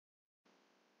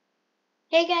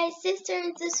Hey guys, sister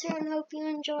and sister, and hope you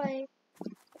enjoy.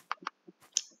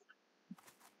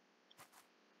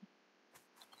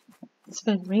 It's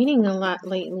been raining a lot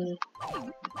lately.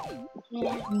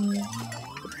 Yeah.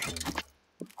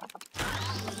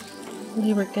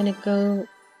 We were gonna go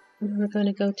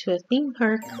to a theme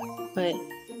park, but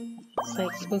it's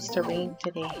like supposed to rain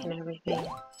today and everything.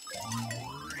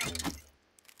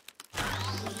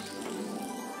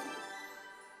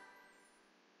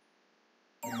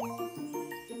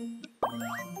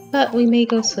 But we may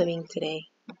go swimming today,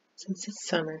 since it's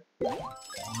summer.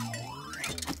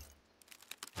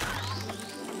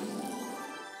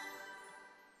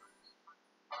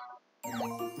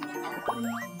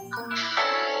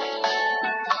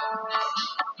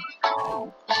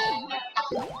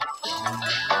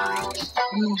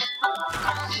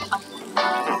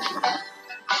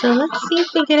 So let's see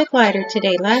if we get a glider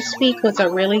today. Last week was a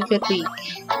really good week.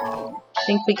 I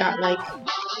think we got like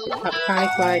about 5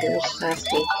 gliders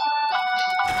last week.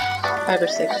 5 or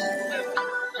 6.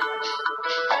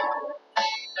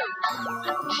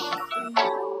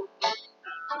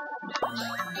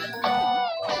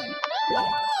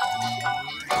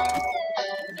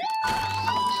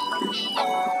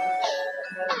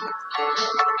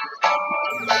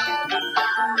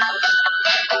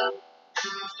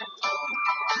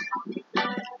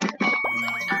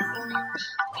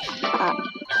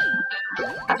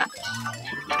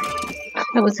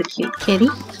 That was a cute kitty.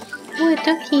 Oh, a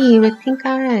ducky with pink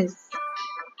eyes.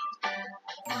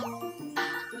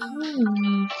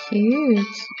 Cute.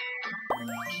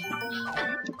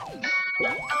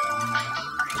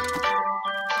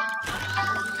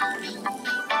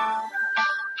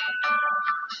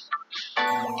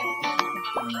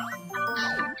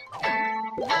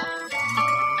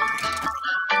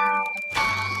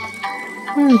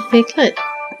 Piglet.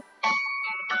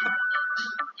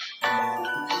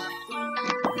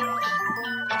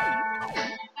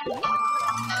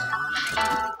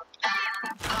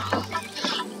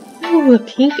 Oh, a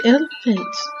pink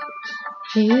elephant.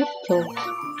 Beautiful.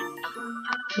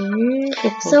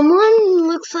 Beautiful. Someone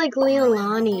looks like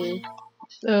Leilani.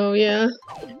 Oh, yeah.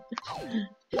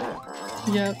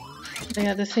 Yep. They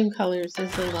have the same colors as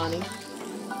Leilani.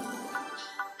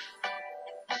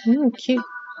 Cute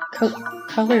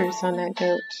colors on that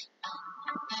goat.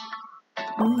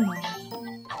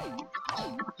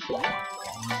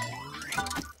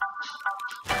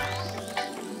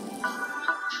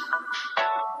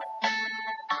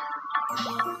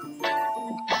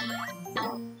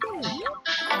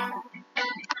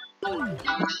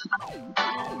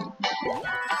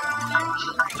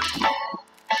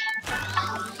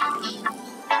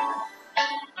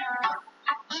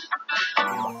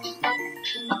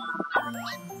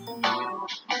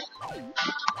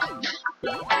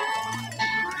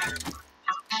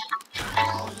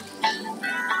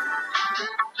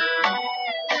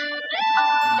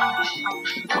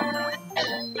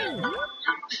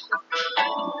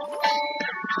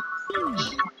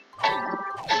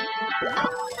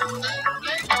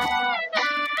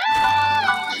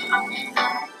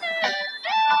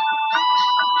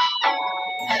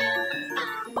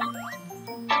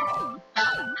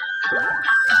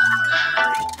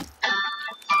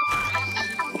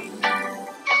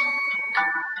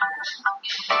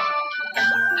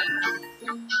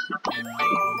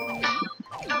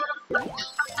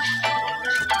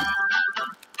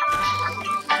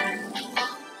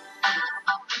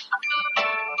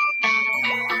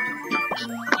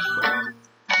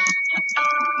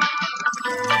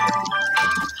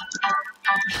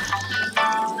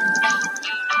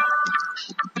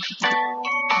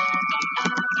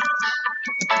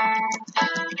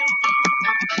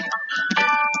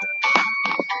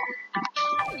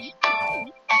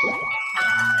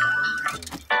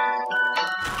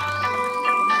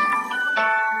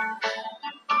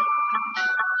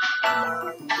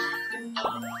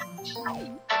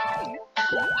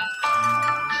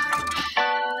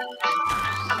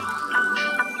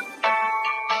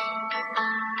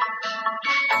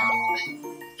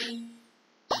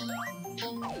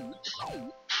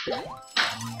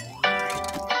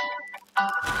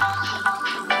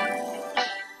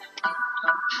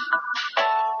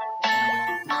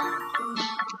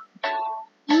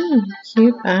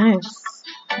 Cute eyes.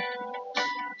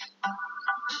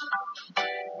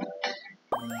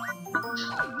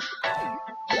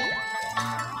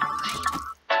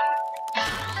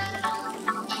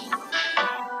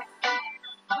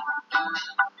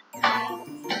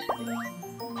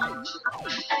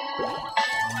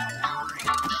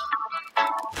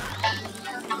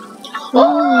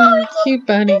 Oh, cute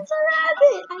bunny. It's a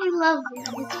rabbit. I love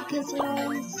rabbits because they're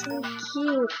always so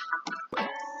cute.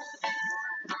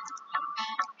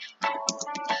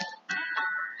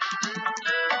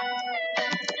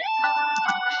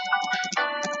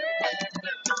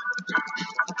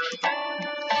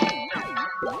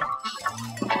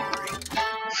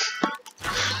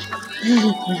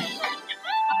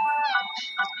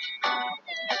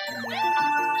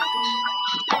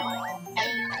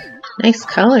 Nice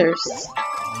colors.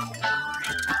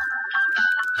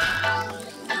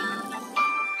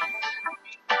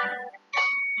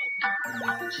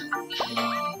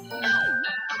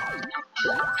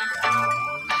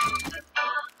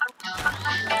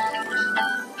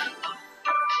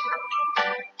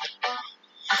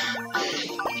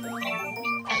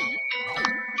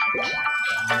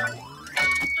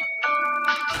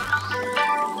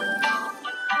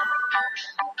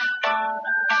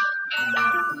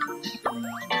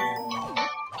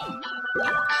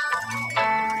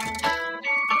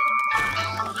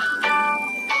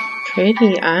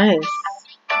 Pretty eyes.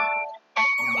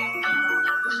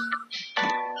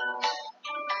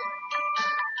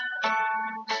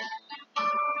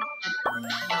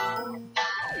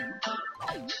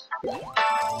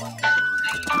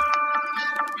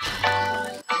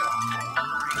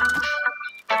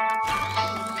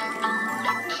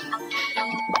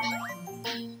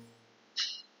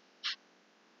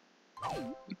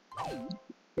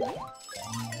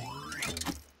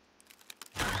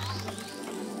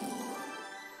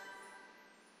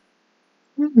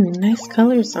 Nice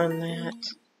colors on that.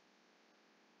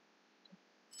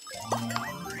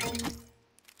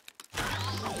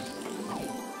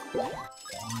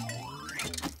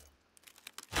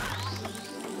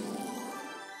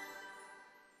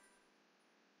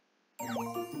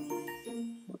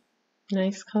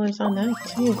 Nice colors on that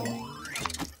too.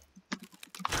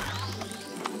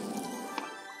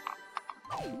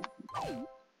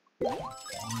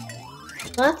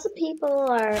 Lots of people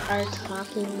are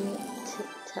talking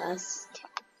to us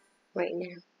right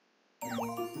now.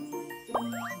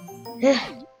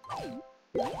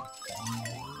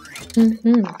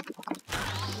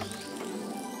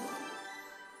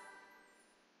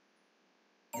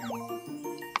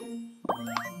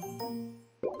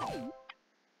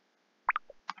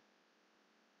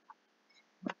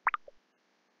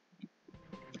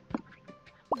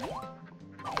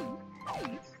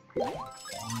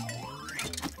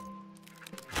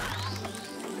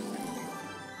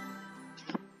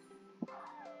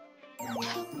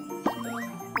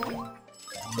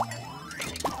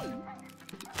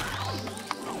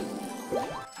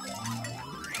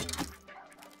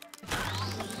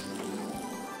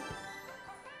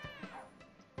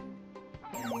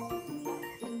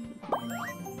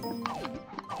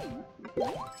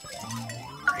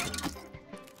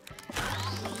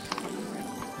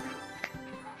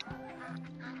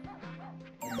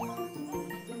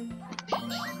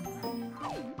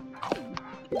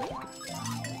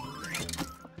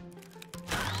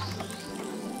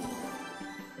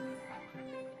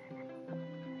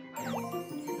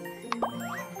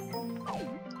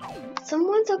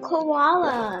 Someone's a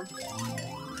koala.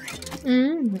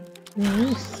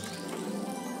 Nice.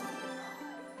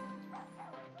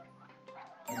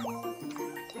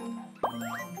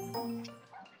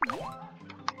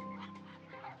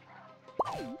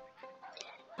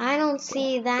 I don't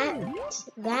see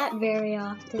that very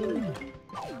often.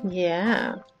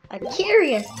 Yeah. A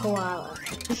curious koala.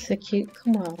 It's a cute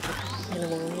koala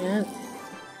animal, yeah.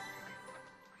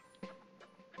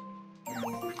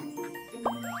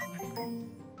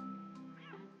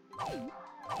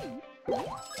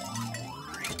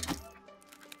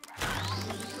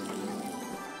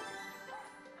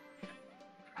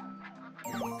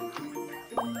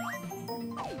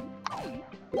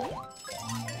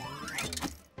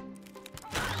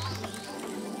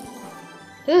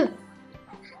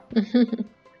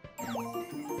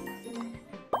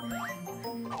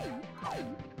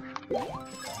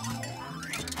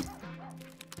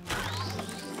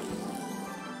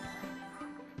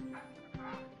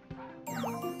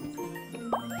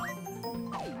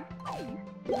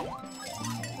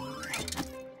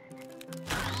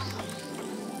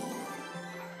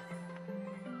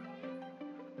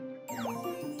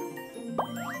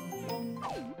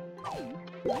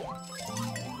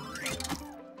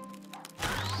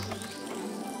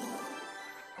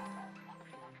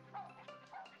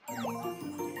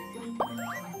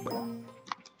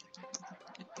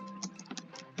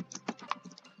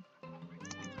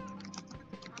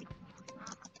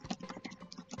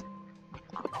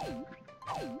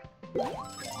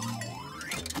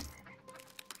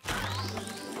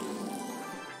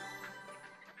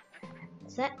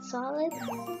 Is that solid?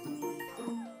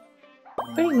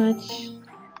 Pretty much.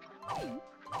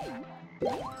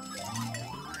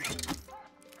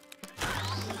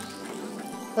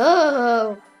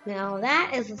 Oh, now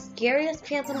that is the scariest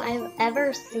phantom I've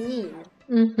ever seen.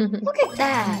 Look at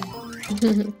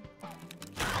that.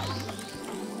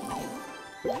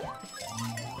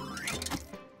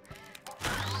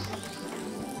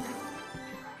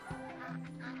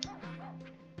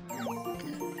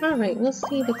 Alright, we'll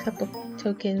save a couple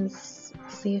tokens,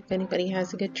 see if anybody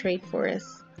has a good trade for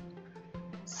us.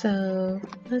 So,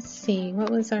 let's see, what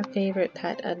was our favorite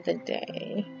pet of the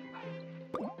day?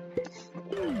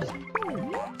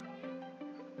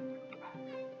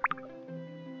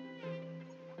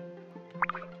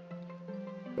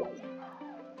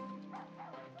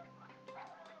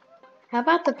 How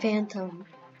about the phantom?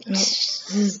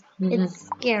 It's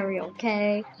scary,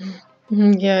 okay?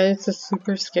 Yeah, it's a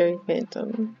super scary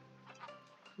phantom.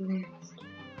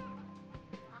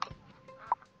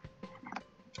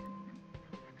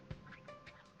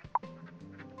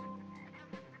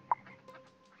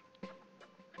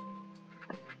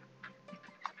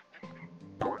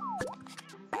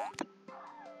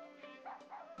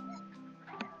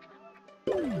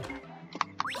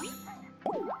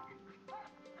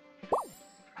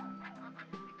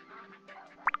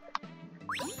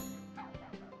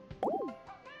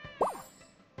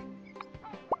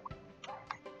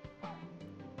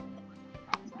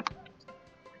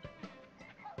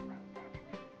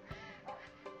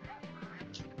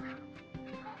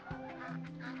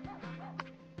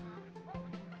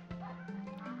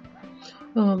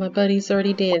 Oh, my buddy's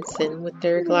already dancing with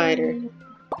their glider.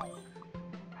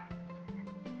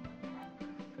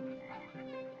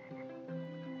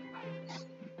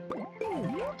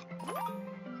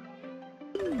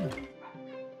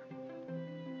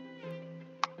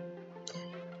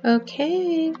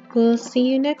 Okay, we'll see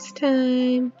you next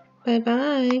time.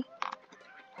 Bye-bye.